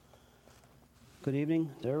Good evening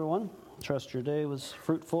to everyone. Trust your day was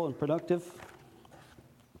fruitful and productive.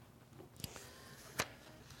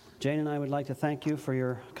 Jane and I would like to thank you for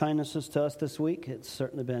your kindnesses to us this week. It's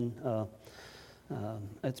certainly been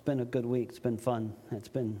it's been a good week. It's been fun. It's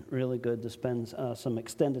been really good to spend some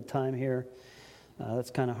extended time here. That's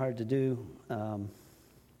kind of hard to do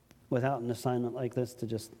without an assignment like this, to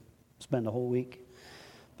just spend a whole week.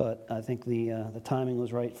 But I think the timing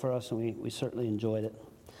was right for us, and we certainly enjoyed it.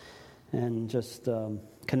 And just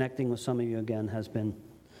connecting with some of you again has been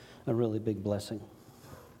a really big blessing.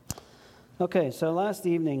 Okay, so last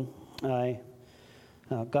evening I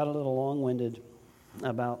got a little long-winded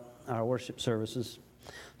about our worship services.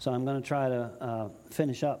 So I'm going to try to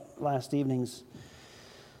finish up last evening's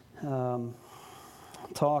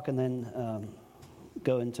talk and then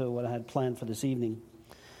go into what I had planned for this evening.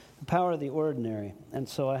 The power of the ordinary. And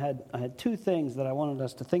so I had two things that I wanted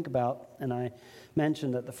us to think about, and I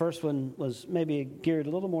mentioned that the first one was maybe geared a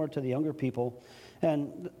little more to the younger people.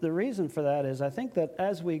 And the reason for that is I think that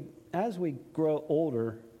as we grow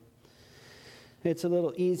older, it's a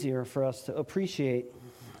little easier for us to appreciate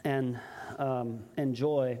and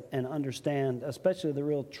enjoy and understand, especially the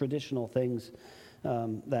real traditional things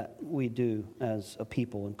that we do as a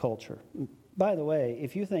people and culture. By the way,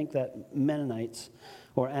 if you think that Mennonites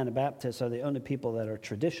or Anabaptists are the only people that are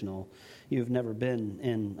traditional, you've never been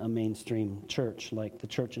in a mainstream church like the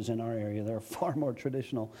churches in our area. They're far more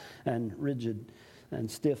traditional and rigid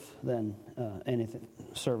and stiff than any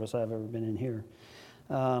service I've ever been in here.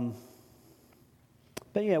 But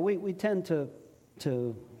yeah, we tend to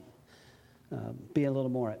be a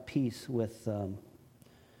little more at peace with the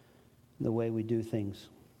way we do things.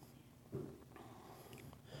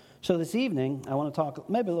 So this evening, I want to talk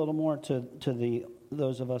maybe a little more to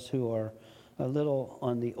those of us who are a little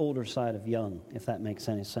on the older side of young, if that makes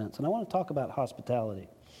any sense. And I want to talk about hospitality.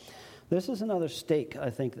 This is another stake,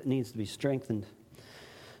 I think, that needs to be strengthened,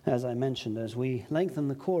 as I mentioned, as we lengthen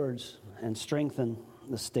the cords and strengthen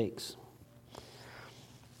the stakes.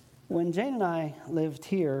 When Jane and I lived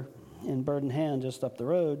here in Burdenham, just up the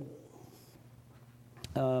road,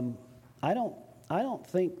 I don't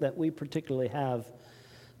think that we particularly have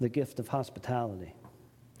the gift of hospitality.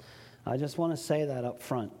 I just want to say that up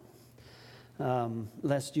front,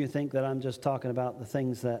 lest you think that I'm just talking about the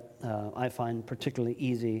things that I find particularly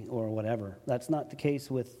easy or whatever. That's not the case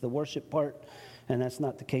with the worship part, and that's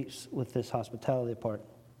not the case with this hospitality part.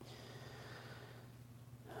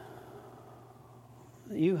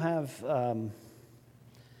 You have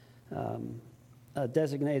a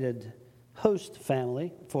designated host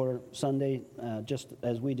family for Sunday, just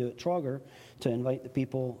as we do at Trauger, to invite the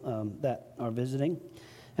people that are visiting.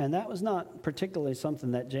 And that was not particularly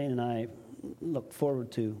something that Jane and I looked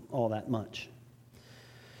forward to all that much.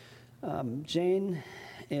 Jane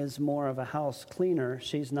is more of a house cleaner.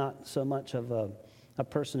 She's not so much of a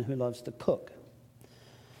person who loves to cook.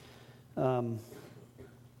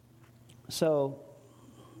 So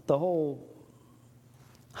the whole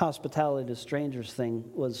hospitality to strangers thing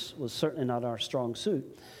was certainly not our strong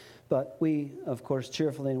suit. But we, of course,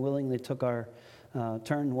 cheerfully and willingly took our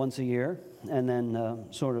turn once a year, and then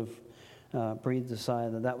sort of breathed a sigh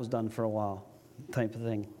that was done for a while, type of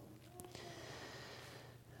thing.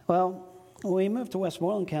 Well, when we moved to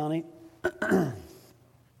Westmoreland County,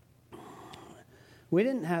 we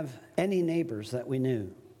didn't have any neighbors that we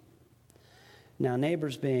knew. Now,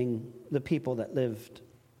 neighbors being the people that lived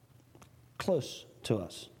close to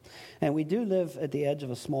us. And we do live at the edge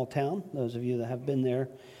of a small town. Those of you that have been there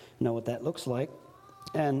know what that looks like.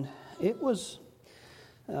 And it was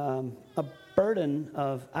a burden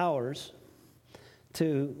of ours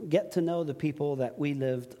to get to know the people that we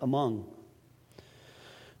lived among.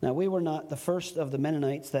 Now, we were not the first of the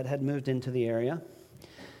Mennonites that had moved into the area,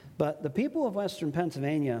 but the people of Western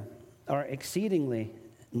Pennsylvania are exceedingly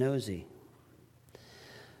nosy.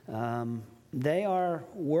 They are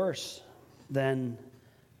worse than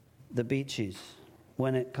the Beaches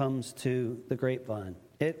when it comes to the grapevine.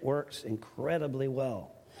 It works incredibly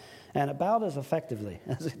well, and about as effectively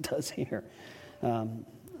as it does here.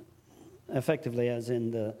 Effectively as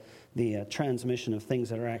in the transmission of things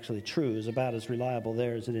that are actually true is about as reliable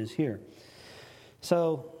there as it is here.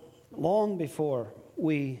 So long before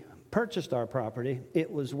we purchased our property, it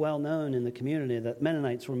was well known in the community that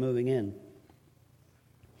Mennonites were moving in.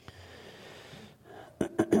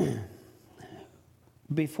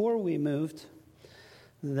 Before we moved,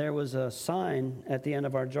 there was a sign at the end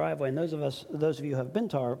of our driveway, and those of you who have been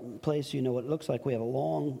to our place, you know what it looks like. We have a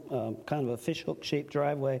long, kind of a fishhook-shaped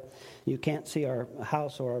driveway. You can't see our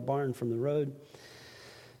house or our barn from the road.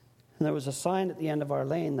 And there was a sign at the end of our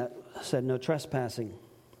lane that said, "No trespassing."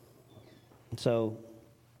 So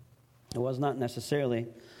it was not necessarily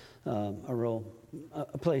a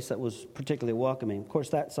place that was particularly welcoming. Of course,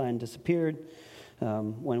 that sign disappeared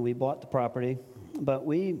when we bought the property, but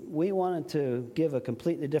we wanted to give a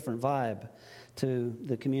completely different vibe to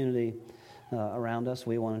the community around us.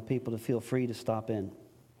 We wanted people to feel free to stop in.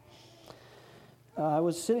 I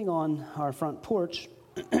was sitting on our front porch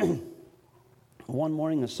one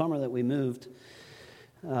morning this summer that we moved,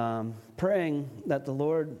 praying that the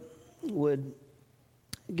Lord would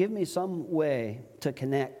give me some way to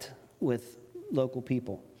connect with local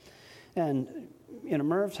people. And,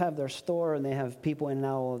 Mervs have their store, and they have people in and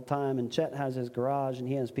out all the time, and Chet has his garage, and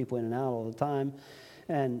he has people in and out all the time.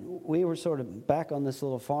 And we were sort of back on this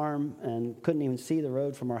little farm and couldn't even see the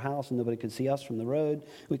road from our house, and nobody could see us from the road.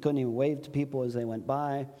 We couldn't even wave to people as they went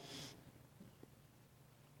by.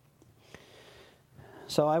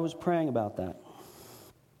 So I was praying about that.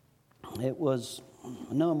 It was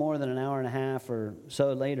no more than an hour and a half or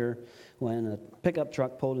so later when a pickup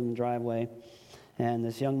truck pulled in the driveway, and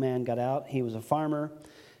this young man got out. He was a farmer,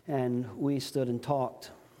 and we stood and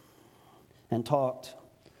talked and talked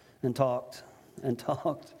and talked and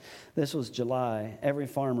talked. This was July. Every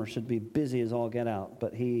farmer should be busy as all get out,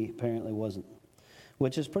 but he apparently wasn't,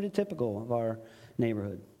 which is pretty typical of our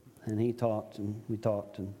neighborhood. And he talked, and we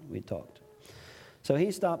talked, and we talked. So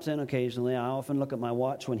he stops in occasionally. I often look at my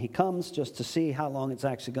watch when he comes just to see how long it's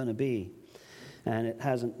actually going to be. And it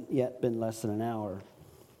hasn't yet been less than an hour.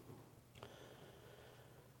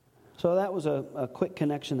 So that was a quick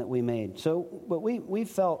connection that we made. But we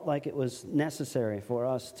felt like it was necessary for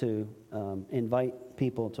us to invite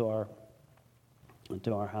people to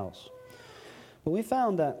our house. But we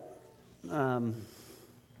found that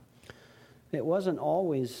it wasn't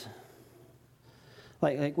always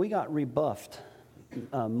like we got rebuffed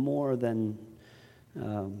more than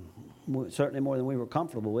certainly more than we were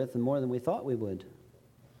comfortable with, and more than we thought we would.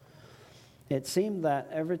 It seemed that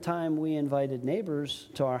every time we invited neighbors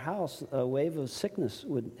to our house, a wave of sickness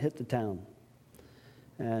would hit the town.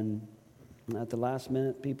 And at the last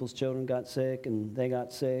minute, people's children got sick, and they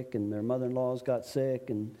got sick, and their mother-in-laws got sick,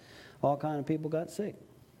 and all kind of people got sick.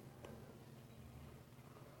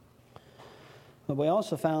 But we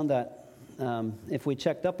also found that if we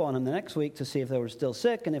checked up on them the next week to see if they were still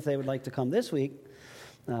sick and if they would like to come this week,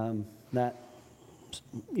 that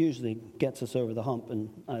usually gets us over the hump, and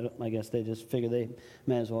I guess they just figure they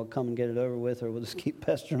may as well come and get it over with, or we'll just keep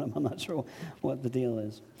pestering them. I'm not sure what the deal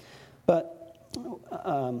is. But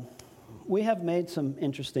we have made some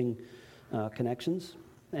interesting connections,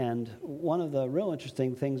 and one of the real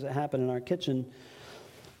interesting things that happened in our kitchen,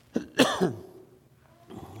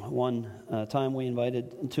 one time we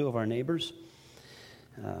invited two of our neighbors.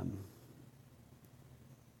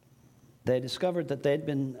 They discovered that they'd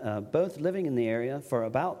been both living in the area for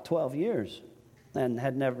about 12 years and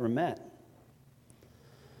had never met.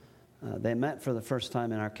 They met for the first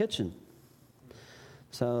time in our kitchen.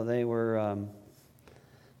 So they were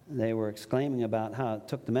exclaiming about how it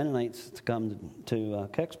took the Mennonites to come to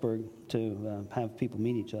Kecksburg to have people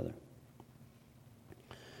meet each other.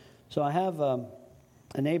 So I have a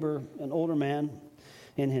neighbor, an older man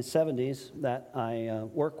in his 70s that I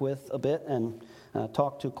work with a bit and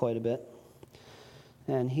talk to quite a bit.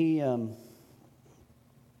 And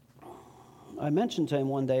I mentioned to him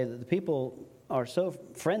one day that the people are so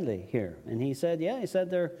friendly here. And he said,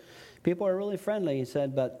 people are really friendly. He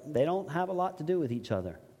said, but they don't have a lot to do with each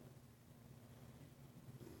other.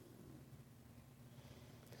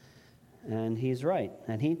 And he's right.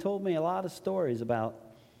 And he told me a lot of stories about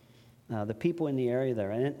the people in the area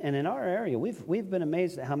there. And in our area, we've been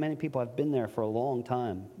amazed at how many people have been there for a long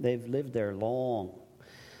time. They've lived there long.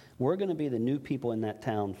 We're going to be the new people in that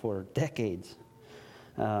town for decades.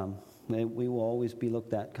 We will always be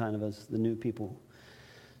looked at kind of as the new people.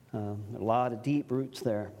 A lot of deep roots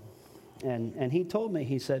there. And he told me,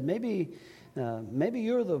 he said, maybe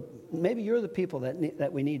you're the people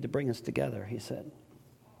that we need to bring us together, he said.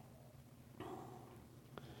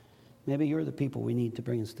 Maybe you're the people we need to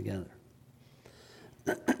bring us together.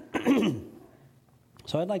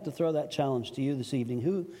 So I'd like to throw that challenge to you this evening.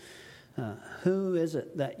 Who is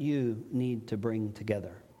it that you need to bring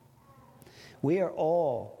together? We have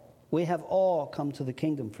all come to the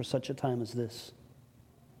kingdom for such a time as this.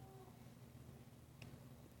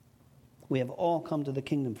 We have all come to the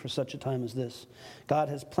kingdom for such a time as this. God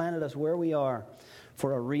has planted us where we are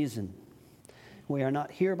for a reason. We are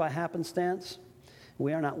not here by happenstance.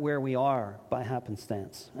 We are not where we are by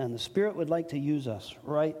happenstance. And the Spirit would like to use us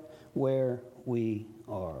right where we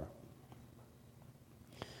are.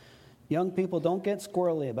 Young people, don't get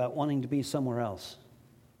squirrely about wanting to be somewhere else.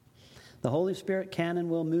 The Holy Spirit can and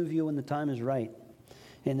will move you when the time is right.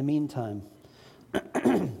 In the meantime,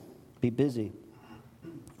 be busy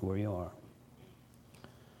where you are.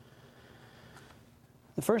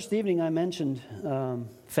 The first evening I mentioned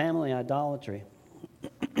family idolatry.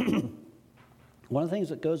 One of the things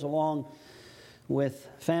that goes along with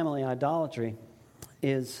family idolatry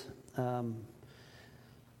is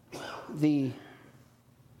the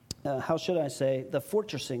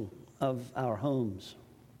fortressing of our homes.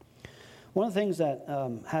 One of the things that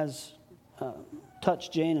has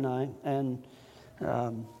touched Jane and I and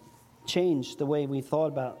changed the way we thought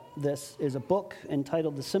about this is a book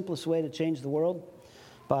entitled The Simplest Way to Change the World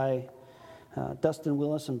by Dustin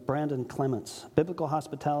Willis and Brandon Clements. Biblical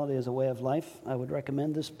Hospitality as a Way of Life. I would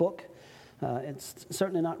recommend this book. It's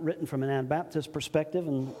certainly not written from an Anabaptist perspective,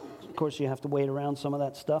 and of course you have to wait around some of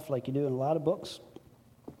that stuff like you do in a lot of books.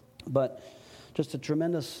 But just a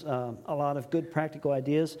tremendous, a lot of good practical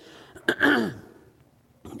ideas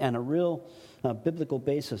and a real biblical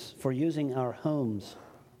basis for using our homes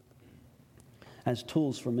as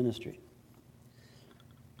tools for ministry.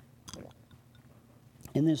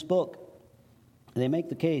 In this book, they make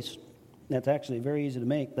the case, that's actually very easy to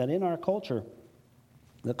make, that in our culture,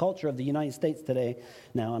 the culture of the United States today,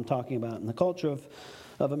 now I'm talking about, in the culture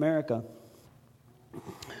of America,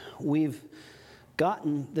 we've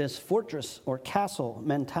gotten this fortress or castle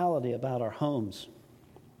mentality about our homes.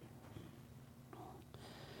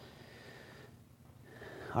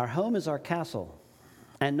 Our home is our castle,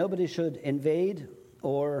 and nobody should invade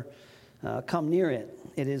or come near it.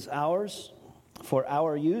 It is ours for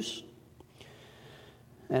our use,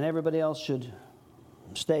 and everybody else should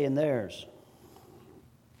stay in theirs.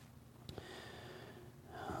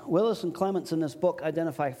 Willis and Clements in this book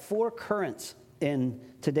identify 4 currents in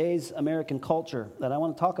today's American culture that I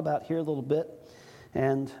want to talk about here a little bit,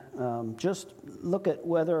 and just look at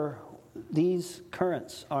whether these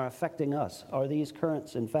currents are affecting us. Are these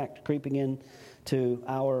currents, in fact, creeping in to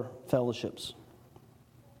our fellowships?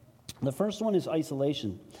 The first one is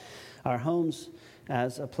isolation. Our homes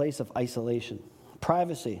as a place of isolation.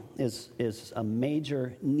 Privacy is a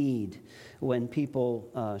major need when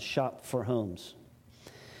people shop for homes.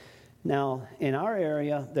 Now, in our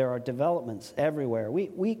area, there are developments everywhere.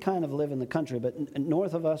 We kind of live in the country, but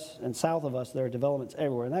north of us and south of us, there are developments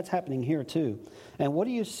everywhere, and that's happening here too. And what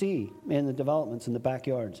do you see in the developments in the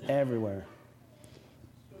backyards? Everywhere.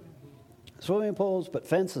 Swimming pools, but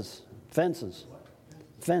fences,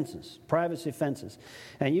 privacy fences.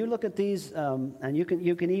 And you look at these, and you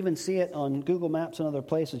can even see it on Google Maps and other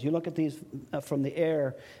places. You look at these from the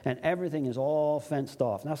air, and everything is all fenced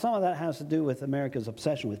off. Now, some of that has to do with America's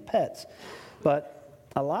obsession with pets, but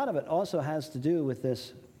a lot of it also has to do with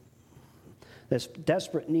this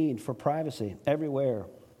desperate need for privacy everywhere.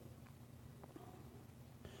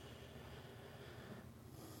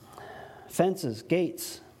 Fences,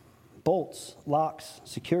 gates, bolts, locks,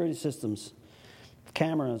 security systems,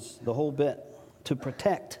 cameras, the whole bit, to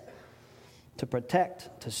protect,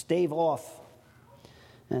 to stave off,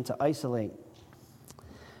 and to isolate.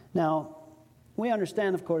 Now, we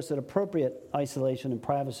understand, of course, that appropriate isolation and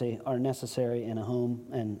privacy are necessary in a home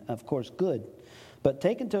and, of course, good. But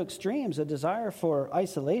taken to extremes, a desire for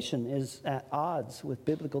isolation is at odds with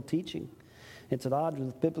biblical teaching. It's at odds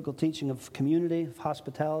with biblical teaching of community, of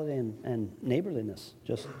hospitality, and neighborliness,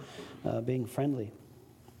 just being friendly.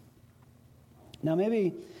 Now,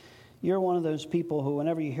 maybe you're one of those people who,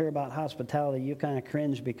 whenever you hear about hospitality, you kind of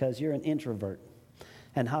cringe because you're an introvert,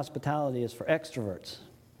 and hospitality is for extroverts.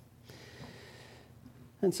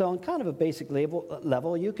 And so on kind of a basic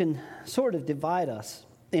level, you can sort of divide us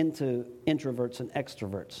into introverts and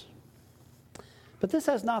extroverts. But this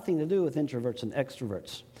has nothing to do with introverts and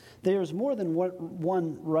extroverts. There's more than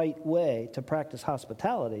one right way to practice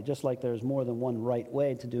hospitality, just like there's more than one right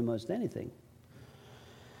way to do most anything.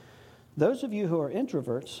 Those of you who are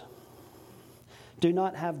introverts do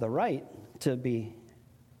not have the right to be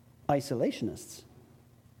isolationists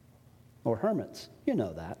or hermits. You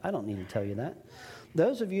know that. I don't need to tell you that.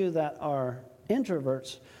 Those of you that are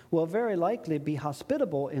introverts will very likely be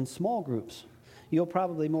hospitable in small groups. You'll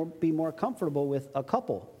probably be more comfortable with a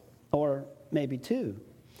couple or maybe 2.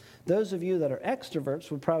 Those of you that are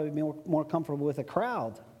extroverts would probably be more comfortable with a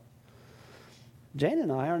crowd. Jane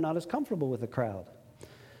and I are not as comfortable with a crowd.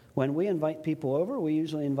 When we invite people over, we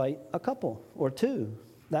usually invite a couple or 2.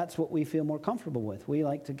 That's what we feel more comfortable with. We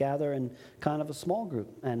like to gather in kind of a small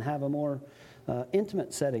group and have a more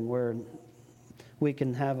intimate setting where we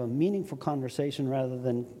can have a meaningful conversation rather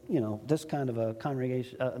than, this kind of a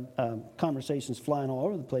congregation, conversations flying all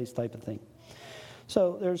over the place type of thing.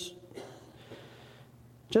 So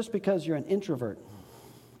just because you're an introvert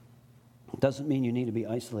Doesn't mean you need to be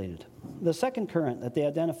isolated. The second current that they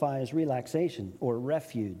identify is relaxation or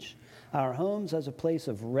refuge. Our homes as a place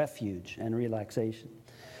of refuge and relaxation.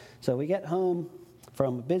 So we get home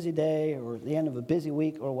from a busy day or the end of a busy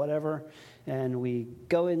week or whatever, and we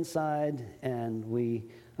go inside and we,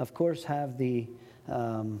 of course, have the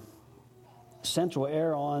central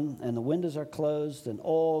air on and the windows are closed and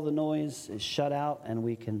all the noise is shut out, and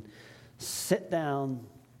we can sit down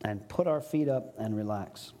and put our feet up and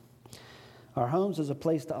relax. Our homes is a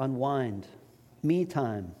place to unwind, me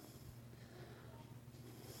time.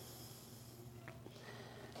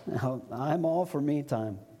 Now, I'm all for me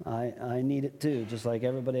time. I need it too, just like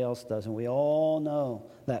everybody else does. And we all know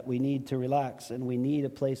that we need to relax and we need a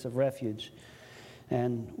place of refuge.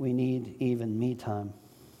 And we need even me time.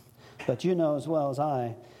 But you know as well as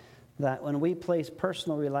I that when we place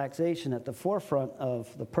personal relaxation at the forefront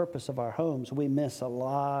of the purpose of our homes, we miss a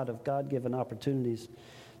lot of God-given opportunities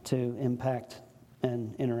to impact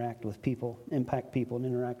and interact with people, impact people and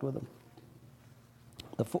interact with them.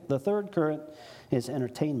 The third current is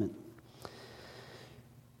entertainment.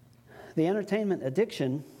 The entertainment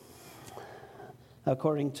addiction,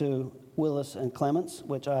 according to Willis and Clements,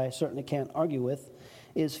 which I certainly can't argue with,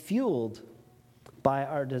 is fueled by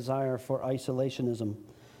our desire for isolationism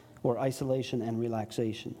or isolation and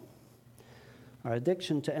relaxation. Our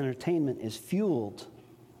addiction to entertainment is fueled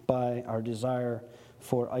by our desire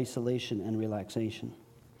for isolation and relaxation.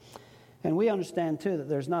 And we understand, too, that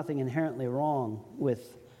there's nothing inherently wrong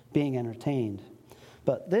with being entertained.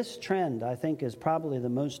 But this trend, I think, is probably the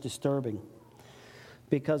most disturbing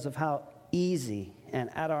because of how easy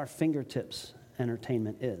and at our fingertips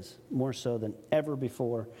entertainment is, more so than ever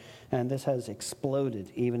before. And this has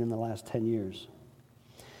exploded even in the last 10 years.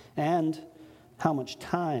 And how much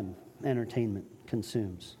time entertainment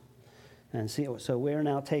consumes. And see, so we're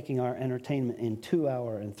now taking our entertainment in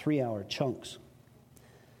 2-hour and 3-hour chunks.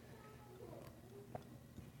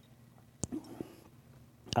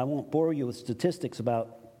 I won't bore you with statistics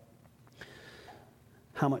about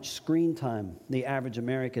how much screen time the average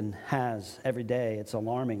American has every day. It's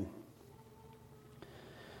alarming.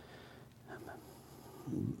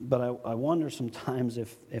 But I wonder sometimes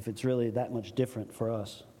if it's really that much different for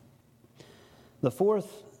us. The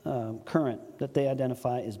fourth current that they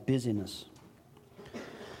identify is busyness.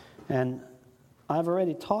 And I've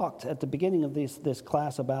already talked at the beginning of this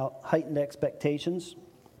class about heightened expectations.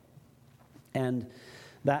 And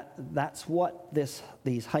that's what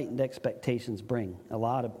these heightened expectations bring. A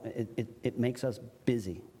lot of it makes us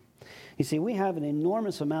busy. You see, we have an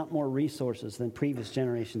enormous amount more resources than previous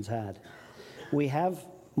generations had. We have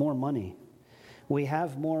more money. We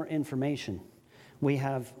have more information. We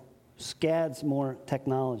have scads more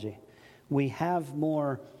technology. We have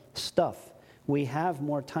more stuff. We have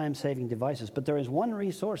more time-saving devices. But there is one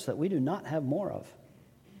resource that we do not have more of.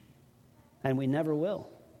 And we never will.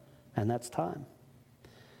 And that's time.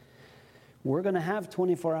 We're going to have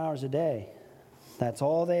 24 hours a day. That's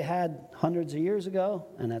all they had hundreds of years ago,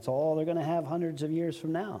 and that's all they're going to have hundreds of years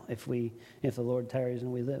from now if the Lord tarries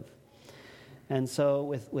and we live. And so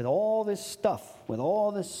with all this stuff,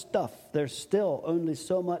 there's still only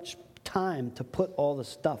so much time to put all the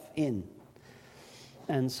stuff in.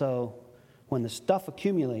 And so when the stuff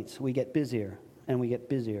accumulates, we get busier, and we get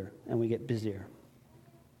busier, and we get busier.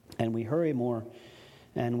 And we hurry more,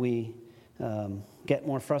 and we get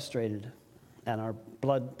more frustrated, and our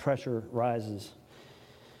blood pressure rises,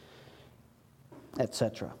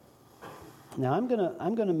 etc. Now I'm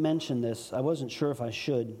gonna mention this. I wasn't sure if I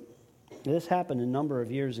should. This happened a number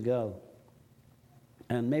of years ago,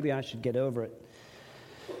 and maybe I should get over it.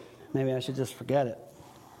 Maybe I should just forget it.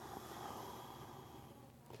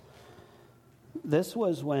 This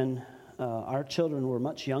was when our children were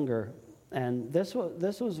much younger, and this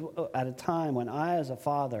was at a time when I, as a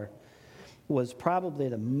father, was probably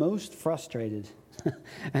the most frustrated.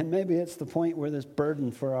 And maybe it's the point where this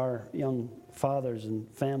burden for our young fathers and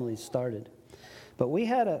families started. But we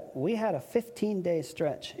had a 15-day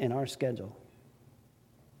stretch in our schedule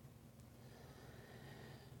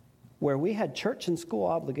where we had church and school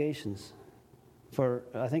obligations for,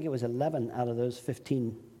 I think it was 11 out of those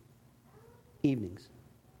 15 evenings.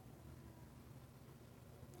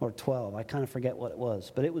 Or 12, I kind of forget what it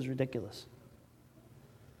was, but it was ridiculous.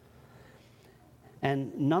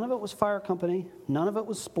 And none of it was fire company, none of it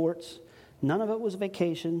was sports, none of it was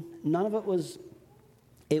vacation, none of it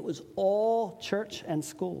was all church and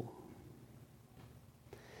school.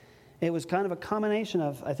 It was kind of a combination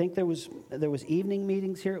of, I think there was evening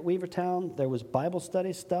meetings here at Weavertown, there was Bible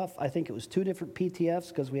study stuff, I think it was 2 different PTFs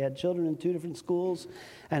because we had children in 2 different schools,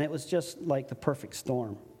 and it was just like the perfect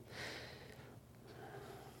storm.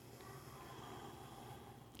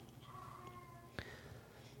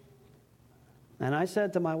 And I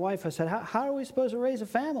said to my wife, I said, how are we supposed to raise a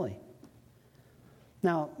family?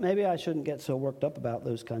 Now, maybe I shouldn't get so worked up about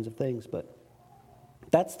those kinds of things, but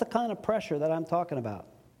that's the kind of pressure that I'm talking about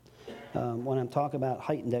when I'm talking about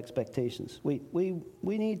heightened expectations. We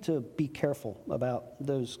need to be careful about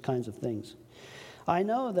those kinds of things. I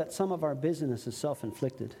know that some of our busyness is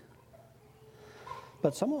self-inflicted,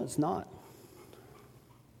 but some of it's not.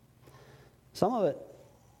 Some of it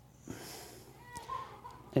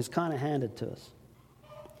is kind of handed to us.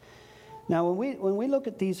 Now, when we look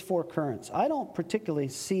at these four currents, I don't particularly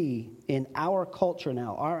see in our culture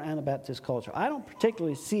now, our Anabaptist culture, I don't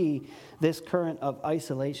particularly see this current of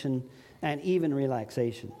isolation and even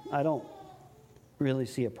relaxation. I don't really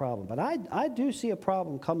see a problem. But I do see a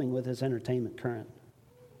problem coming with this entertainment current.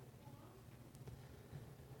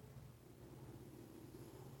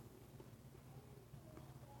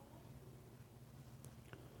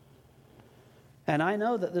 And I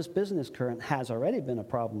know that this business current has already been a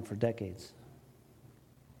problem for decades.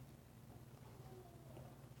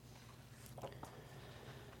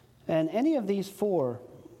 And any of these four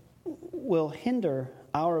will hinder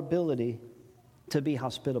our ability to be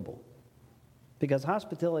hospitable. Because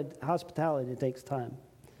hospitality takes time.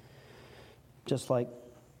 Just like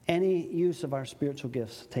any use of our spiritual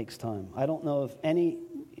gifts takes time. I don't know of any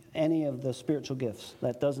of the spiritual gifts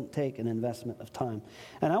that doesn't take an investment of time.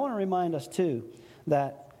 And I want to remind us, too,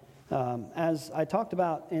 that as I talked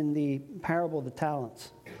about in the parable of the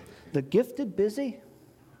talents, the gifted busy,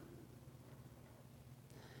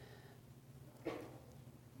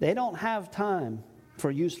 they don't have time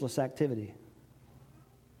for useless activity.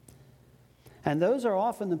 And those are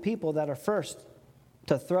often the people that are first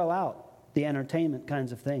to throw out the entertainment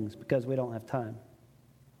kinds of things because we don't have time.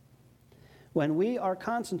 When we are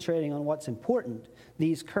concentrating on what's important,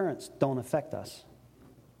 these currents don't affect us.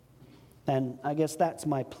 And I guess that's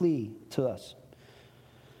my plea to us.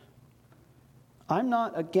 I'm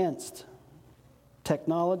not against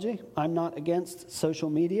technology. I'm not against social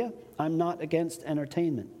media. I'm not against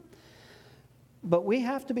entertainment. But we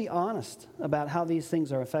have to be honest about how these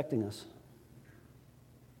things are affecting us.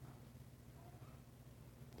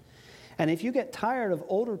 And if you get tired of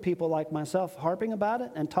older people like myself harping about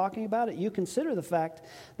it and talking about it, you consider the fact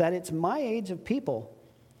that it's my age of people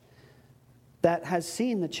that has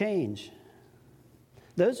seen the change.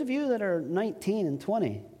 Those of you that are 19 and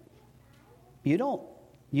 20, you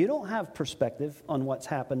don't have perspective on what's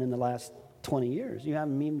happened in the last 20 years. You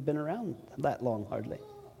haven't even been around that long, hardly.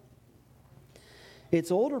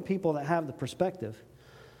 It's older people that have the perspective.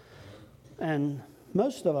 And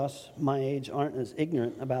most of us, my age, aren't as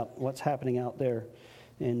ignorant about what's happening out there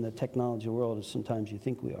in the technology world as sometimes you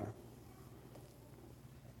think we are.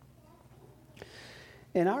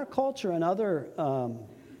 In our culture, another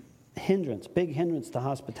big hindrance to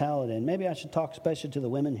hospitality, and maybe I should talk especially to the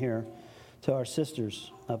women here, to our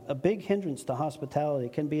sisters, a big hindrance to hospitality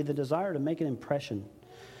can be the desire to make an impression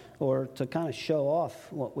or to kind of show off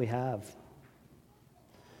what we have.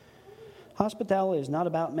 Hospitality is not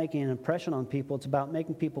about making an impression on people. It's about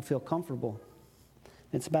making people feel comfortable.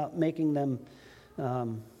 It's about making them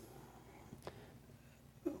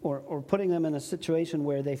or putting them in a situation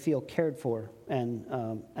where they feel cared for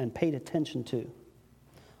and paid attention to.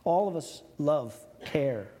 All of us love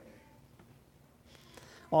care.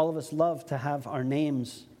 All of us love to have our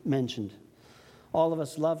names mentioned. All of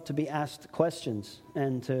us love to be asked questions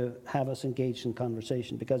and to have us engaged in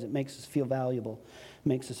conversation because it makes us feel valuable,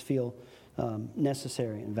 makes us feel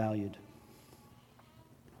necessary and valued.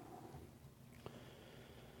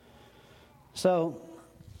 So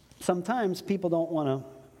sometimes people don't want to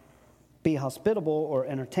be hospitable or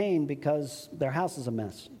entertained because their house is a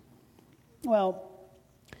mess. Well,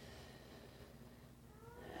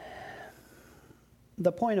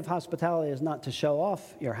 the point of hospitality is not to show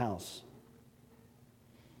off your house.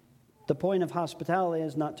 The point of hospitality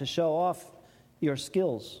is not to show off your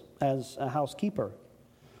skills as a housekeeper.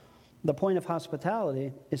 The point of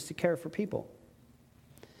hospitality is to care for people.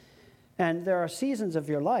 And there are seasons of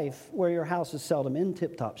your life where your house is seldom in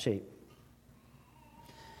tip-top shape.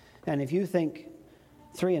 And if you think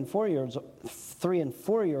 3 and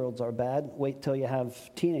 4-year-olds are bad, wait till you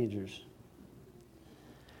have teenagers.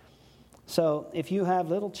 So if you have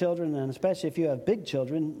little children, and especially if you have big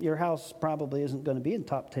children, your house probably isn't going to be in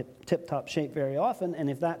tip-top shape very often. And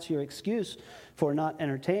if that's your excuse for not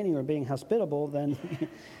entertaining or being hospitable, then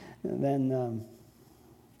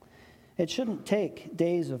it shouldn't take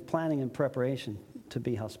days of planning and preparation to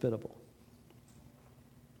be hospitable.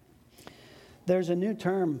 There's a new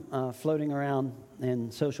term floating around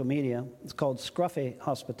in social media. It's called scruffy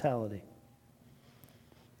hospitality.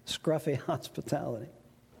 Scruffy hospitality.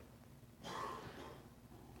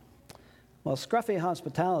 Well, scruffy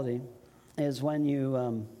hospitality is when you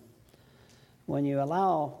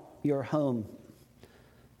allow your home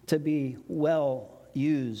to be well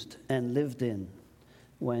used and lived in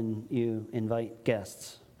when you invite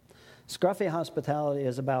guests. Scruffy hospitality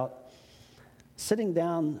is about sitting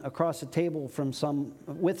down across a table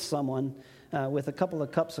with someone with a couple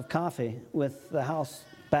of cups of coffee, with the house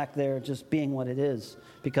back there just being what it is,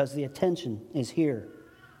 because the attention is here.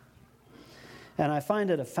 And I find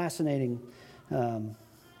it a fascinating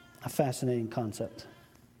concept.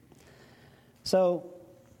 So,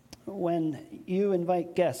 when you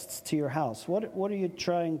invite guests to your house, what are you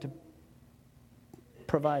trying to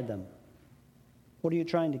provide them? What are you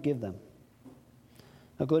trying to give them?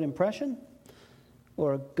 A good impression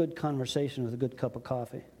or a good conversation with a good cup of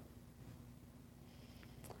coffee?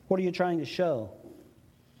 What are you trying to show?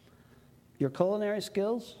 Your culinary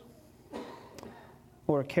skills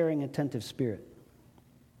or a caring, attentive spirit?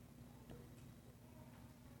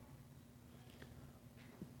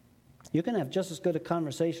 You can have just as good a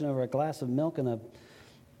conversation over a glass of milk and a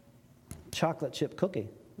chocolate chip cookie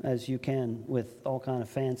as you can with all kind of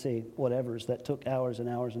fancy whatevers that took hours and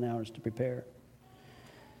hours and hours to prepare.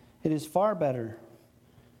 It is far better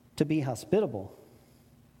to be hospitable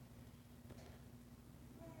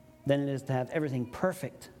than it is to have everything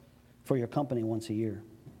perfect for your company once a year.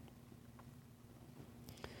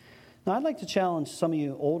 Now, I'd like to challenge some of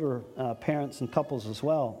you older parents and couples as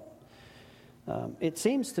well. It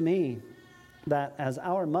seems to me that as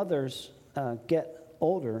our mothers get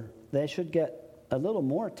older, they should get a little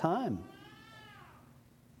more time.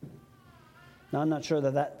 Now, I'm not sure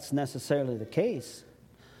that that's necessarily the case,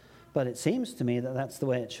 but it seems to me that that's the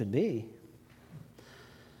way it should be.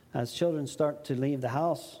 As children start to leave the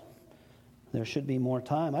house, there should be more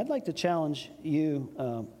time. I'd like to challenge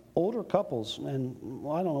you older couples, and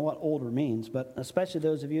well, I don't know what older means, but especially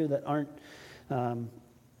those of you that aren't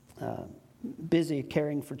busy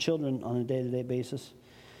caring for children on a day-to-day basis,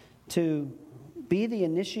 to be the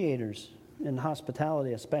initiators in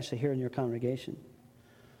hospitality, especially here in your congregation.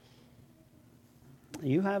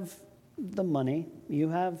 You have the money, you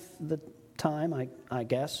have the time, I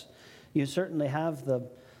guess. You certainly have the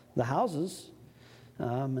houses,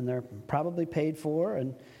 and they're probably paid for,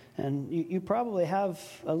 and you probably have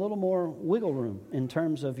a little more wiggle room in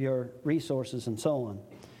terms of your resources and so on.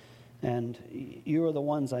 And you are the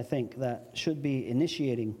ones, I think, that should be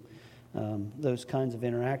initiating those kinds of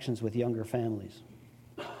interactions with younger families.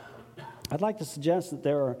 I'd like to suggest that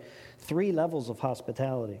there are 3 levels of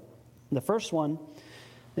hospitality. The first one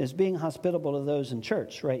is being hospitable to those in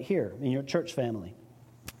church, right here, in your church family.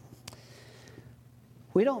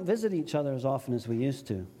 We don't visit each other as often as we used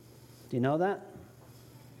to. Do you know that?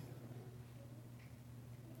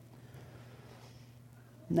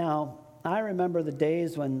 Now, I remember the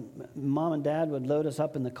days when Mom and Dad would load us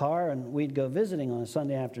up in the car and we'd go visiting on a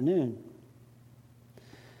Sunday afternoon.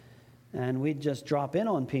 And we'd just drop in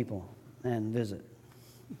on people and visit.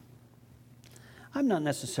 I'm not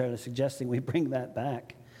necessarily suggesting we bring that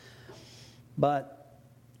back. But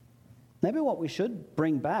maybe what we should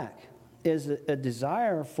bring back is a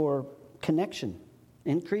desire for connection,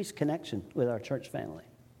 increased connection with our church family.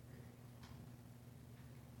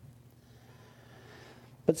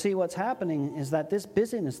 But see, what's happening is that this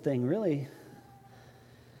busyness thing really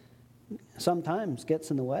sometimes gets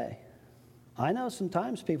in the way. I know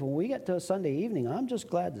sometimes people, when we get to a Sunday evening, I'm just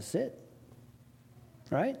glad to sit.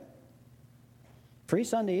 Right? Free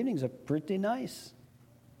Sunday evenings are pretty nice.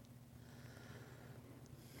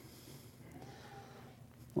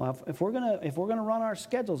 Well, if we're gonna run our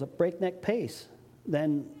schedules at breakneck pace,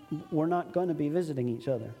 then we're not going to be visiting each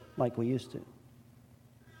other like we used to.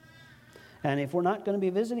 And if we're not going to be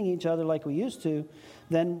visiting each other like we used to,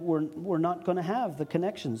 then we're not going to have the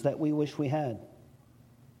connections that we wish we had.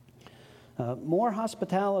 More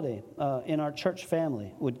hospitality in our church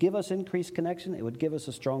family would give us increased connection. It would give us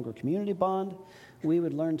a stronger community bond. We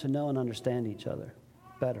would learn to know and understand each other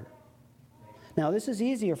better. Now, this is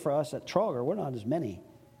easier for us at Trauger. We're not as many.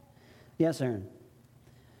 Yes, Aaron?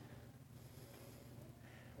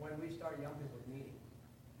 When we start young people's meeting,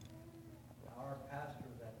 our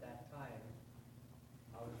pastors at that time,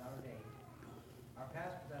 I was ordained, our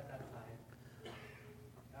pastors at that time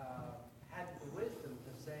had the wisdom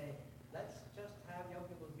to say, let's just have young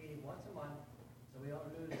people's meeting once a month so we don't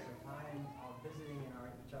lose the time of visiting in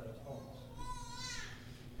each other's homes.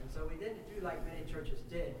 And so we didn't do like many churches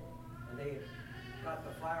did, and they got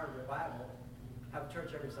the flower revival, have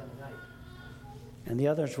church every Sunday night. And the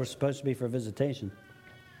others were supposed to be for visitation.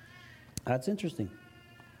 That's interesting.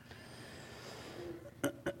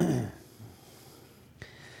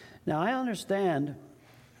 Now, I understand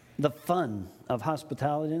the fun of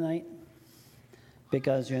hospitality night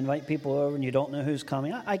because you invite people over and you don't know who's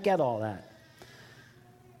coming. I get all that.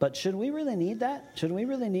 But should we really need that? Should we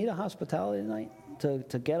really need a hospitality night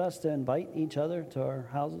to get us to invite each other to our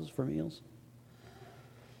houses for meals?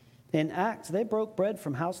 In Acts, they broke bread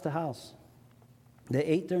from house to house. They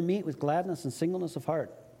ate their meat with gladness and singleness of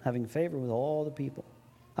heart, having favor with all the people.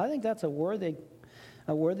 I think that's a worthy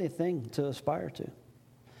thing to aspire to.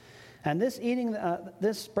 And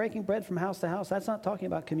this breaking bread from house to house, that's not talking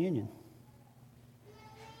about communion.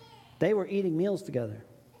 They were eating meals together.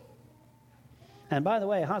 And by the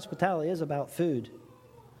way, hospitality is about food.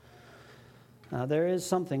 There is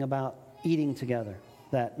something about eating together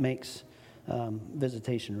that makes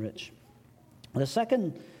visitation rich. The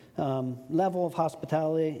second level of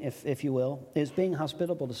hospitality, if you will, is being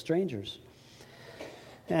hospitable to strangers.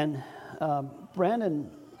 And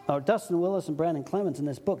Dustin Willis and Brandon Clemens in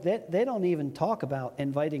this book, they don't even talk about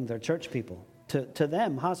inviting their church people. To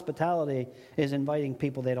them, hospitality is inviting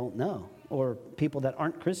people they don't know or people that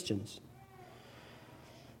aren't Christians.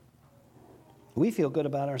 We feel good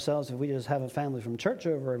about ourselves if we just have a family from church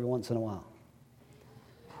over every once in a while.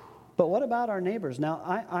 But what about our neighbors? Now,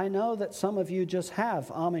 I know that some of you just have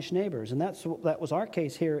Amish neighbors, and that was our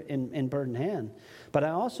case here in Burdenham. But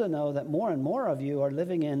I also know that more and more of you are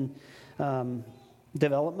living in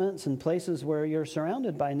developments and places where you're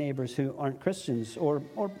surrounded by neighbors who aren't Christians, or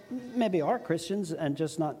maybe are Christians and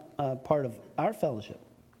just not part of our fellowship.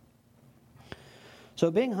 So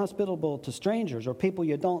being hospitable to strangers or people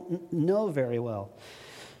you don't know very well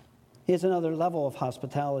is another level of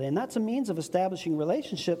hospitality. And that's a means of establishing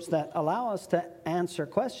relationships that allow us to answer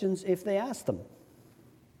questions if they ask them.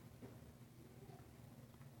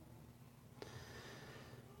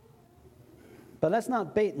 But let's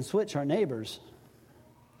not bait and switch our neighbors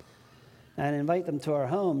and invite them to our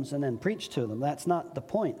homes and then preach to them. That's not the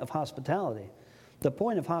point of hospitality. The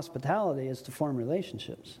point of hospitality is to form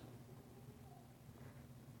relationships.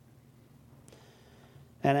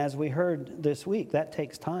 And as we heard this week, that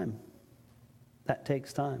takes time. That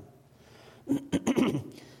takes time.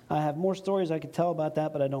 I have more stories I could tell about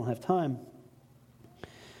that, but I don't have time.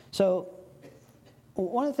 So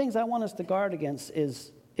one of the things I want us to guard against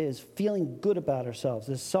is feeling good about ourselves,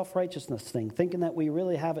 this self-righteousness thing, thinking that we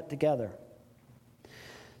really have it together.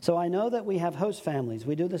 So I know that we have host families.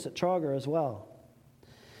 We do this at Trauger as well.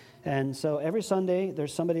 And so every Sunday,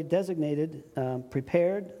 there's somebody designated,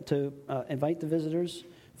 prepared to invite the visitors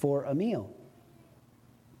for a meal.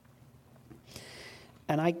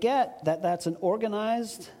 And I get that that's an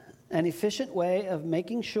organized and efficient way of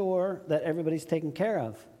making sure that everybody's taken care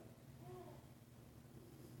of.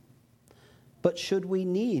 But should we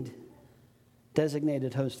need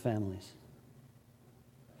designated host families?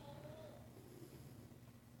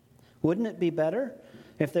 Wouldn't it be better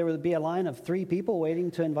if there would be a line of 3 people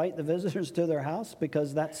waiting to invite the visitors to their house,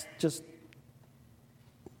 because that's just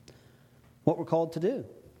what we're called to do?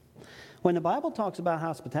 When the Bible talks about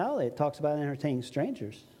hospitality, it talks about entertaining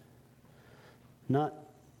strangers, not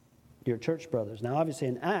your church brothers. Now, obviously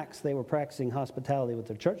in Acts, they were practicing hospitality with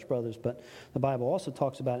their church brothers, but the Bible also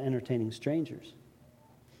talks about entertaining strangers.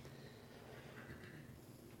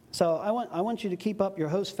 So I want you to keep up your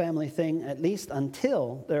host family thing, at least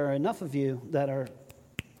until there are enough of you that are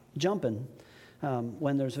jumping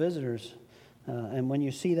when there's visitors. And when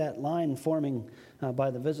you see that line forming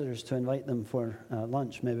by the visitors to invite them for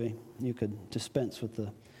lunch, maybe you could dispense with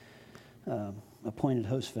the appointed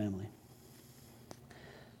host family.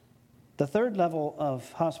 The third level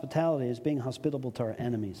of hospitality is being hospitable to our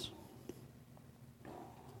enemies.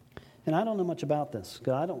 And I don't know much about this,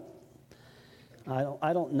 because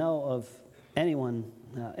I don't know of anyone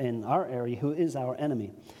in our area who is our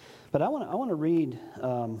enemy. But I want to read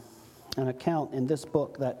an account in this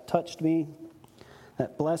book that touched me,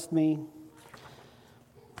 that blessed me.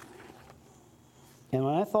 And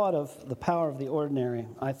when I thought of the power of the ordinary,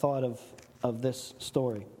 I thought of this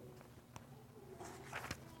story.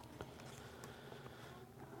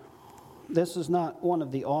 This is not one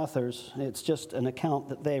of the authors. It's just an account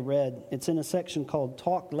that they read. It's in a section called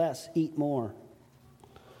Talk Less, Eat More.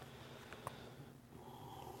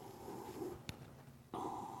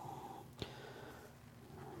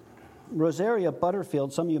 Rosaria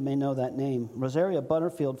Butterfield, some of you may know that name. Rosaria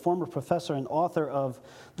Butterfield, former professor and author of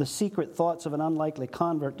The Secret Thoughts of an Unlikely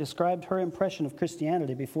Convert, described her impression of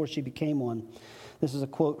Christianity before she became one. This is a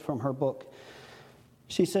quote from her book.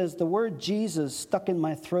 She says, "The word Jesus stuck in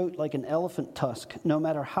my throat like an elephant tusk. No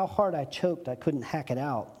matter how hard I choked, I couldn't hack it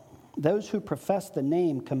out. Those who professed the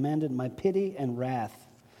name commanded my pity and wrath.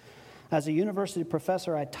 As a university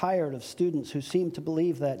professor, I tired of students who seemed to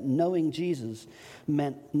believe that knowing Jesus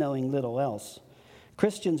meant knowing little else.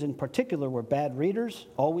 Christians in particular were bad readers,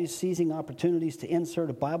 always seizing opportunities to insert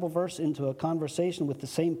a Bible verse into a conversation with the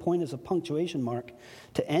same point as a punctuation mark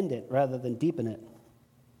to end it rather than deepen it.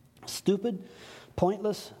 Stupid,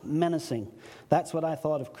 pointless, menacing. That's what I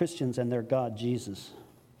thought of Christians and their God, Jesus,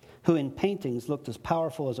 who in paintings looked as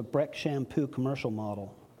powerful as a Breck shampoo commercial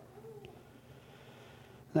model.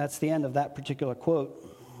 That's the end of that particular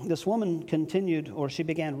quote. This woman continued, or she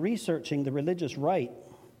began researching the religious right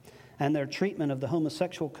and their treatment of the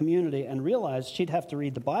homosexual community and realized she'd have to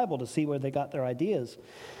read the Bible to see where they got their ideas.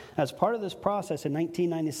 As part of this process in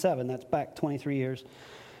 1997, that's back 23 years,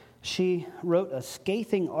 she wrote a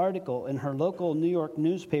scathing article in her local New York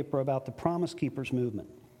newspaper about the Promise Keepers movement.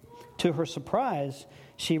 To her surprise,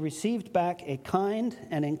 she received back a kind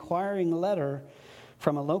and inquiring letter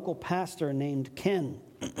from a local pastor named Ken.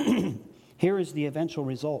 Here is the eventual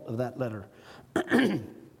result of that letter.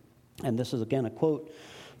 And this is again a quote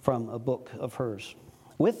from a book of hers.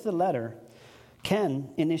 With the letter, Ken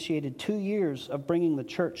initiated 2 years of bringing the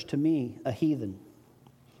church to me, a heathen.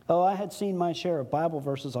 Oh, I had seen my share of Bible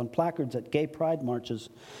verses on placards at gay pride marches.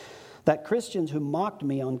 That Christians who mocked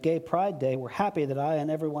me on Gay Pride Day were happy that I and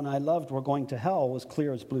everyone I loved were going to hell was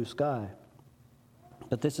clear as blue sky.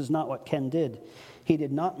 But this is not what Ken did. He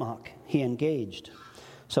did not mock. He engaged.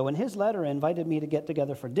 So when his letter invited me to get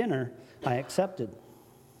together for dinner, I accepted.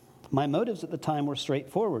 My motives at the time were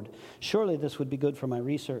straightforward. Surely this would be good for my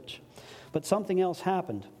research. But something else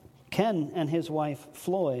happened. Ken and his wife,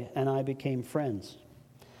 Floy, and I became friends.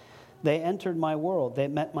 They entered my world. They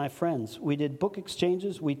met my friends. We did book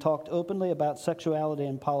exchanges. We talked openly about sexuality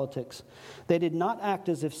and politics. They did not act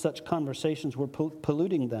as if such conversations were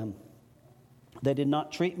polluting them. They did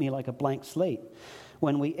not treat me like a blank slate.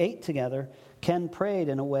 When we ate together, Ken prayed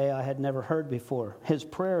in a way I had never heard before. His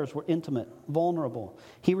prayers were intimate, vulnerable.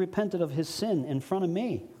 He repented of his sin in front of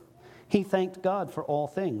me. He thanked God for all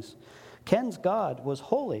things. Ken's God was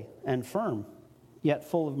holy and firm, yet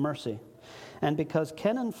full of mercy. And because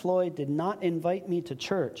Ken and Floyd did not invite me to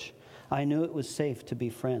church, I knew it was safe to be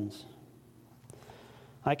friends.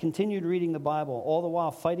 I continued reading the Bible, all the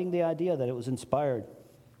while fighting the idea that it was inspired.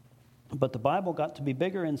 But the Bible got to be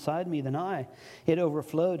bigger inside me than I. It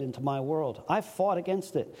overflowed into my world. I fought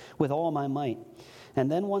against it with all my might.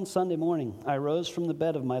 And then one Sunday morning, I rose from the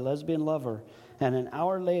bed of my lesbian lover, and an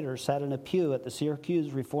hour later sat in a pew at the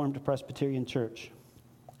Syracuse Reformed Presbyterian Church.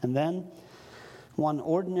 And then, one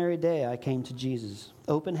ordinary day, I came to Jesus,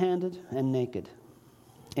 open-handed and naked.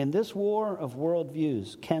 In this war of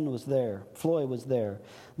worldviews, Ken was there, Floyd was there,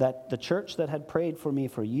 that the church that had prayed for me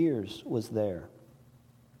for years was there.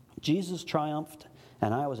 Jesus triumphed,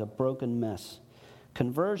 and I was a broken mess.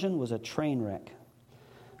 Conversion was a train wreck.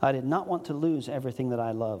 I did not want to lose everything that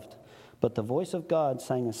I loved, but the voice of God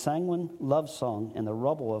sang a sanguine love song in the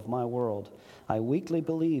rubble of my world. I weakly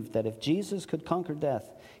believed that if Jesus could conquer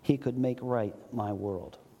death, he could make right my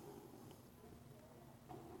world.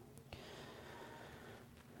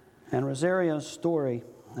 And Rosario's story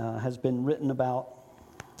has been written about,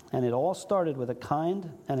 and it all started with a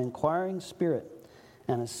kind and inquiring spirit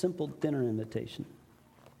and a simple dinner invitation.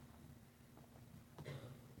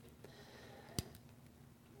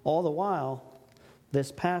 All the while,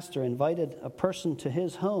 this pastor invited a person to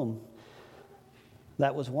his home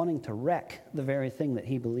that was wanting to wreck the very thing that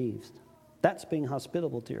he believes. That's being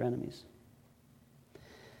hospitable to your enemies.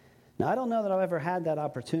 Now, I don't know that I've ever had that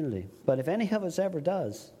opportunity, but if any of us ever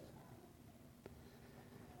does,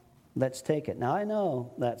 let's take it. Now, I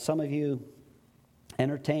know that some of you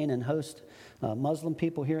entertain and host Muslim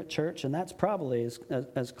people here at church, and that's probably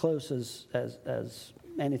as close as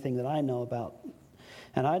anything that I know about.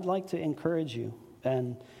 And I'd like to encourage you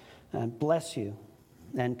and bless you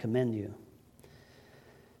and commend you.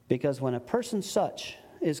 Because when a person such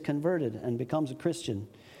is converted and becomes a Christian,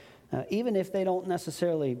 even if they don't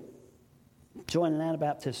necessarily join an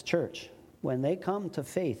Anabaptist church, when they come to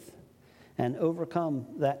faith and overcome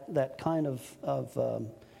that kind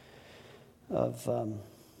of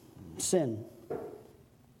sin,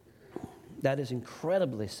 that is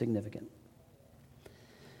incredibly significant.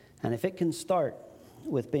 And if it can start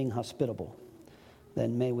with being hospitable,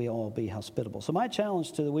 then may we all be hospitable. So my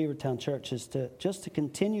challenge to the Weavertown Church is to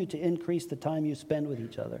continue to increase the time you spend with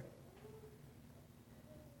each other.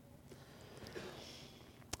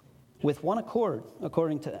 With one accord,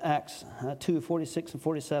 according to Acts 2:46 and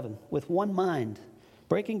 47, with one mind,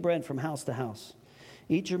 breaking bread from house to house.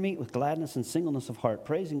 Eat your meat with gladness and singleness of heart,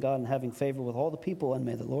 praising God and having favor with all the people, and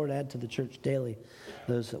may the Lord add to the church daily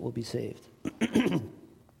those that will be saved.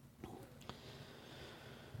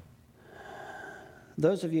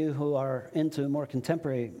 those of you who are into more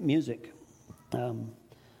contemporary music,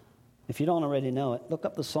 if you don't already know it, look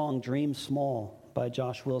up the song Dream Small by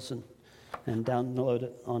Josh Wilson and download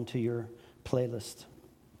it onto your playlist.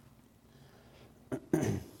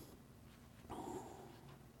 I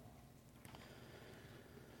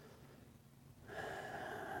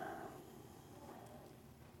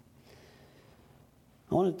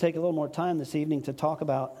want to take a little more time this evening to talk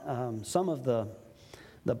about some of the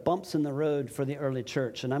bumps in the road for the early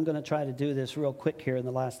church. And I'm going to try to do this real quick here in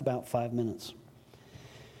the last about 5 minutes.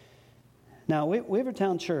 Now,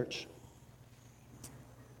 Wavertown Church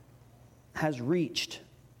has reached,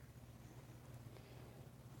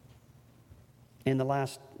 in the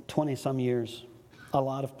last 20-some years, a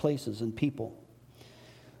lot of places and people.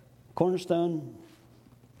 Cornerstone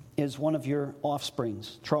is one of your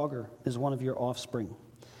offsprings. Trauger is one of your offspring.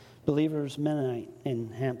 Believers Mennonite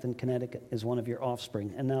in Hampton, Connecticut is one of your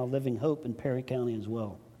offspring. And now Living Hope in Perry County as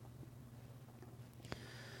well.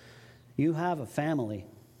 You have a family.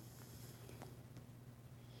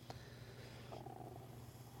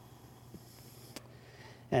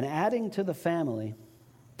 And adding to the family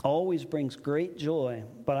always brings great joy,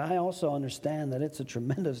 but I also understand that it's a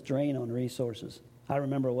tremendous drain on resources. I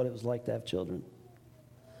remember what it was like to have children.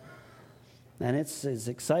 And it's as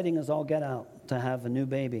exciting as all get out to have a new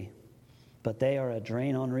baby, but they are a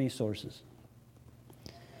drain on resources.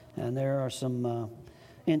 And there are some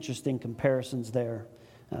interesting comparisons there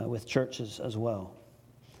with churches as well.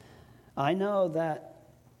 I know that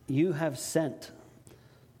you have sent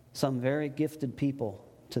some very gifted people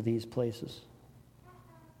to these places.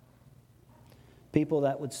 People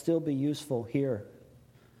that would still be useful here.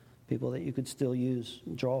 People that you could still use,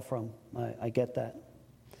 draw from. I get that.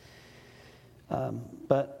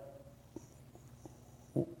 But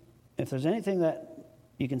if there's anything that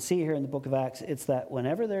you can see here in the book of Acts, it's that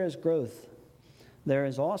whenever there is growth, there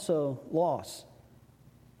is also loss.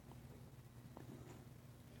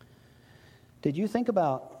 Did you think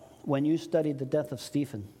about when you studied the death of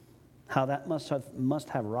Stephen, how that must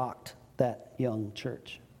have rocked that young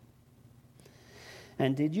church?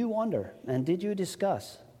 And did you wonder, and did you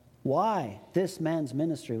discuss why this man's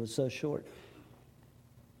ministry was so short?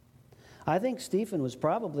 I think Stephen was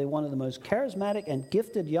probably one of the most charismatic and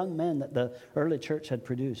gifted young men that the early church had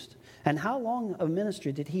produced. And how long of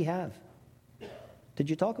ministry did he have?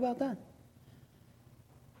 Did you talk about that?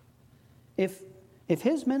 If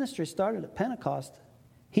his ministry started at Pentecost,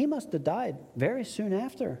 he must have died very soon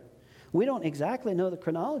after. We don't exactly know the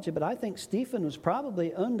chronology, but I think Stephen was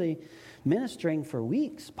probably only ministering for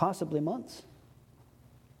weeks, possibly months.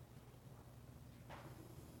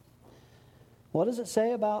 What does it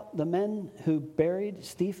say about the men who buried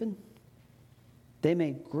Stephen? They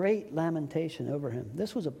made great lamentation over him.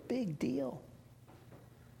 This was a big deal.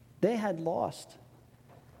 They had lost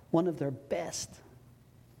one of their best.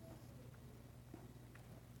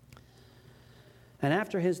 And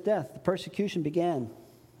after his death, the persecution began,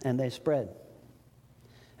 and they spread.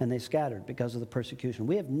 And they scattered because of the persecution.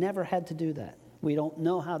 We have never had to do that. We don't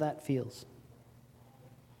know how that feels.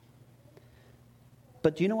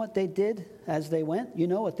 But do you know what they did as they went? You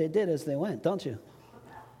know what they did as they went, don't you?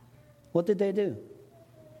 What did they do?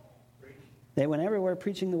 They went everywhere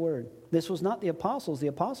preaching the word. This was not the apostles. The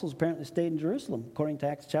apostles apparently stayed in Jerusalem, according to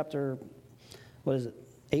Acts chapter,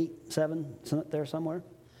 8, 7, there somewhere.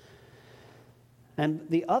 And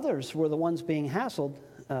the others were the ones being hassled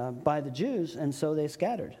by the Jews, and so they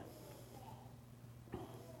scattered.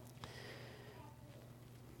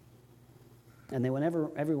 And they went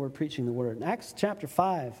everywhere preaching the word. In Acts chapter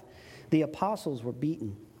 5, the apostles were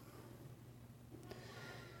beaten.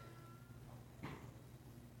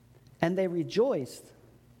 And they rejoiced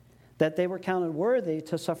that they were counted worthy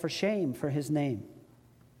to suffer shame for his name.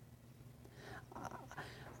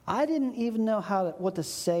 I didn't even know what to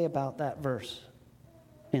say about that verse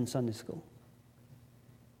in Sunday school.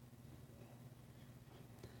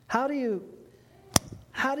 How do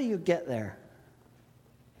you get there?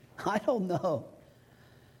 I don't know.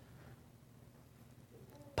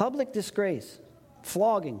 Public disgrace,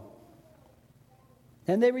 flogging.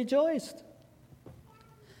 And they rejoiced.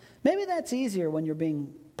 Maybe that's easier when you're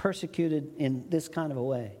being persecuted in this kind of a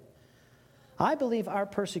way. I believe our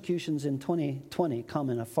persecutions in 2020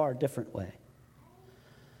 come in a far different way.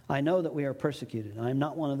 I know that we are persecuted. I'm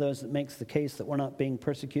not one of those that makes the case that we're not being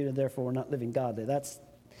persecuted, therefore we're not living godly.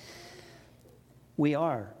 We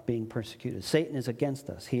are being persecuted. Satan is against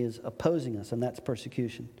us. He is opposing us, and that's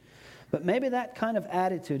persecution. But maybe that kind of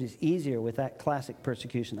attitude is easier with that classic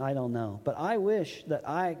persecution. I don't know. But I wish that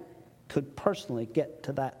I could personally get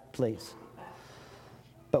to that place.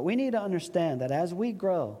 But we need to understand that as we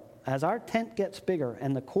grow, as our tent gets bigger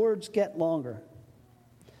and the cords get longer,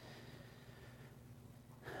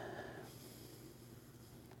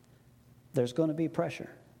 there's going to be pressure.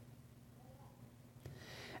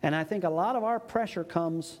 And I think a lot of our pressure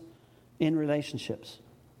comes in relationships.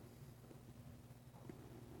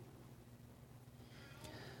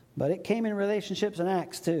 But it came in relationships in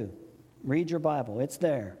Acts too. Read your Bible, it's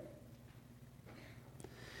there.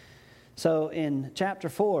 So in chapter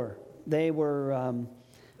 4, they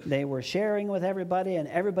were sharing with everybody, and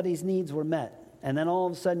everybody's needs were met. And then all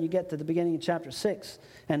of a sudden you get to the beginning of chapter 6,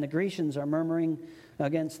 and the Grecians are murmuring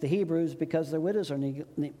against the Hebrews because their widows are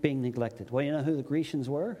being neglected. Well, you know who the Grecians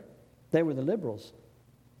were? They were the liberals.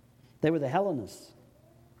 They were the Hellenists.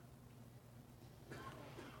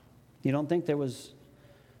 You don't think there was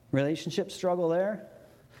relationship struggle there?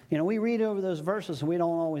 You know, we read over those verses and we don't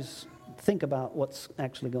always think about what's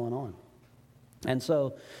actually going on. And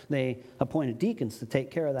so they appointed deacons to take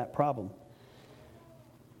care of that problem.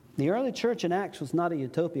 The early church in Acts was not a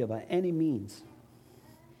utopia by any means.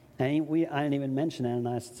 And I didn't even mention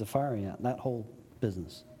Ananias and Sapphira yet, that whole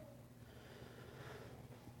business.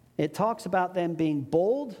 It talks about them being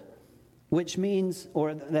bold, which means,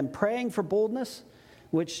 or them praying for boldness,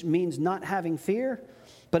 which means not having fear,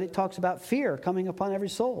 but it talks about fear coming upon every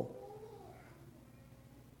soul.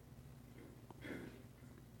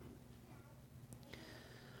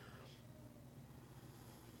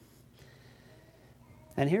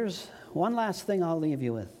 And here's one last thing I'll leave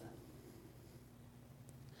you with.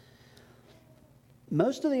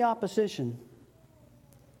 Most of the opposition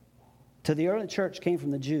to the early church came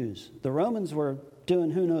from the Jews. The Romans were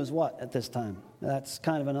doing who knows what at this time. That's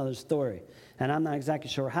kind of another story. And I'm not exactly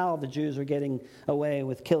sure how the Jews were getting away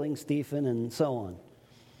with killing Stephen and so on.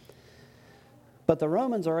 But the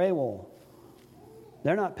Romans are AWOL.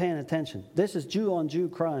 They're not paying attention. This is Jew on Jew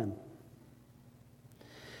crime.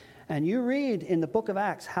 And you read in the book of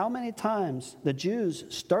Acts how many times the Jews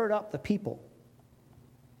stirred up the people.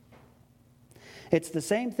 It's the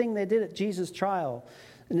same thing they did at Jesus' trial.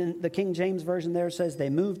 And in the King James Version there says they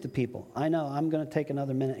moved the people. I know, I'm going to take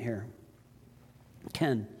another minute here.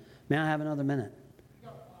 Ken, may I have another minute?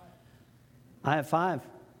 I have 5.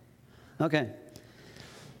 Okay.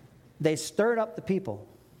 They stirred up the people.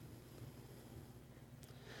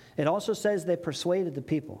 It also says they persuaded the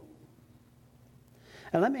people.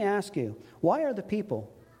 And let me ask you, why are the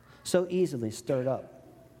people so easily stirred up?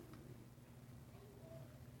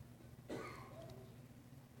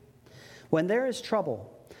 When there is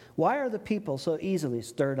trouble, why are the people so easily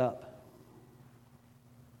stirred up?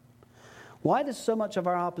 Why does so much of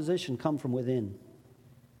our opposition come from within?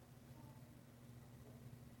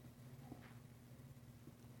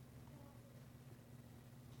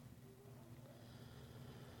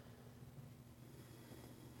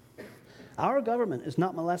 Our government is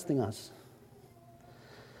not molesting us.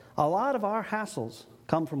 A lot of our hassles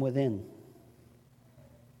come from within.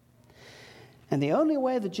 And the only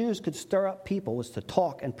way the Jews could stir up people was to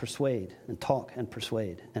talk and persuade, and talk and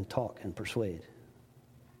persuade, and talk and persuade.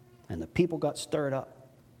 And the people got stirred up.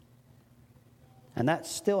 And that's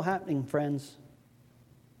still happening, friends.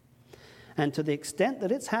 And to the extent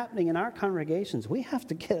that it's happening in our congregations, we have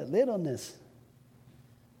to get a lid on this.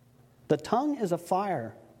 The tongue is a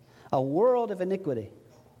fire, a world of iniquity.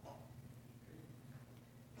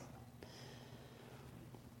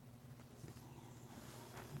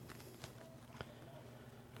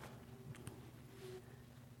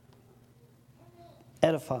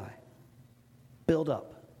 Edify. Build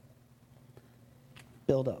up.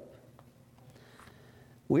 Build up.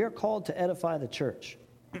 We are called to edify the church.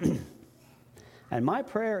 And my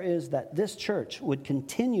prayer is that this church would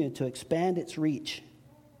continue to expand its reach.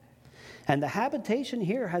 And the habitation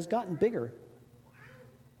here has gotten bigger.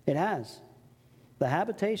 It has. The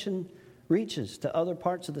habitation reaches to other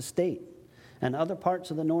parts of the state and other parts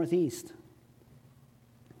of the Northeast.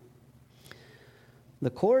 The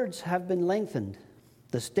cords have been lengthened.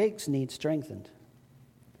 The stakes need strengthened.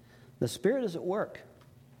 The Spirit is at work.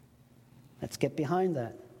 Let's get behind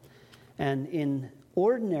that. And in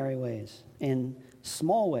ordinary ways, in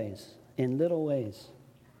small ways, in little ways,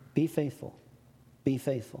 be faithful. Be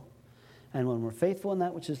faithful. And when we're faithful in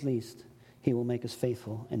that which is least, He will make us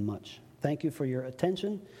faithful in much. Thank you for your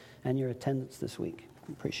attention and your attendance this week.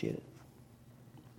 Appreciate it.